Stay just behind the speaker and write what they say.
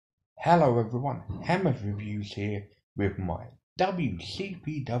Hello everyone, Hammer Reviews here with my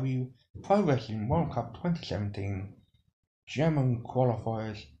WCPW Pro Wrestling World Cup 2017 German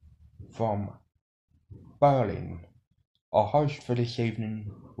qualifiers from Berlin. Our hosts for this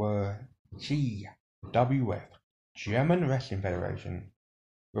evening were GWF, German Wrestling Federation.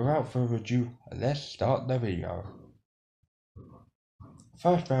 Without further ado, let's start the video.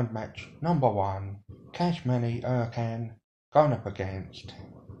 First round match number 1, Cash Money Hurricane going up against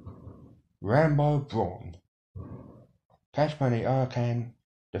Rambo Braun. Cash Money Hurricane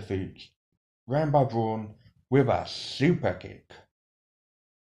defeats Rambo Braun with a super kick.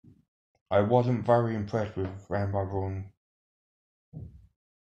 I wasn't very impressed with Rambo Braun.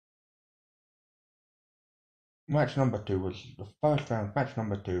 Match number 2 was the first round. Match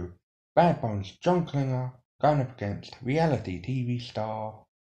number 2, Bad Bones John Klinger going up against reality TV star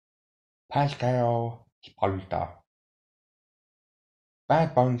Pascal Spalter.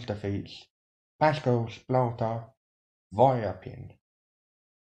 Bad Bones defeats Pascal Spalter via pin.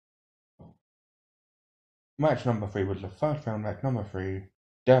 Match number 3 was the first round. Match number 3,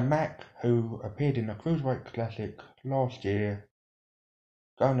 The Mac, who appeared in the Cruiserweight Classic last year,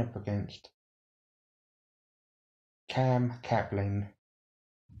 going up against Cam Kaplan.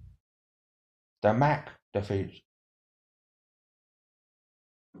 The Mac defeats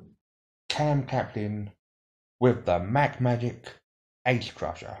Cam Kaplan with the Mac Magic Ace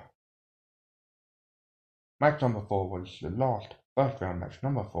Crusher. Match number 4 was the last first round match.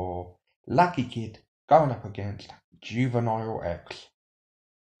 Number 4, Lucky Kid going up against Juvenile X.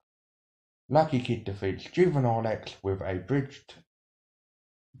 Lucky Kid defeats Juvenile X with a bridged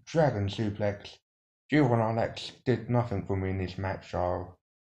Dragon Suplex. Juvenile X did nothing for me in this match, so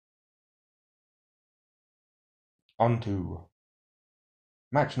on to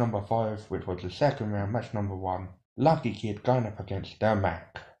match number 5, which was the second round. Match number 1, Lucky Kid going up against The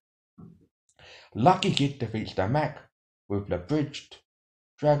Mac. Lucky Kid defeats The Mac with the bridged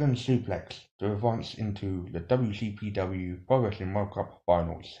Dragon Suplex to advance into the WCPW Pro Wrestling World Cup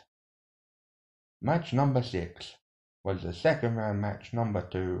Finals. Match number 6 was the second round. Match number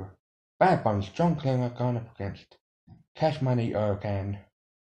 2, Bad Bones John Klinger going up against Cash Money Hurricane.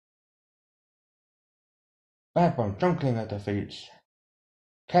 Bad Bones John Klinger defeats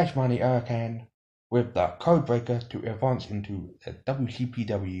Cash Money Hurricane with the Codebreaker to advance into the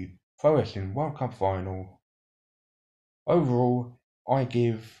WCPW Pro Wrestling World Cup Final. Overall, I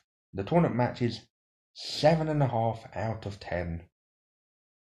give the tournament matches 7.5 out of 10.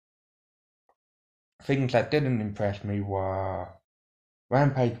 Things that didn't impress me were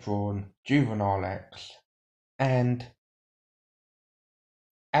Rampage Braun, Juvenile X, and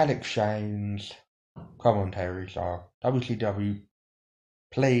Alex Shane's commentary. So WCW,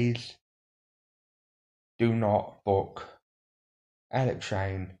 please do not book Alex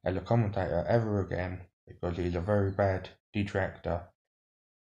Shane as a commentator ever again, because he's a very bad detractor.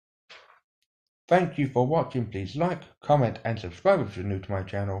 Thank you for watching. Please like, comment and subscribe if you're new to my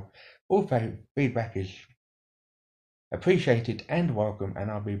channel. All feedback is appreciated and welcome,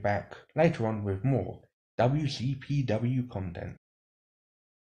 and I'll be back later on with more WCPW content.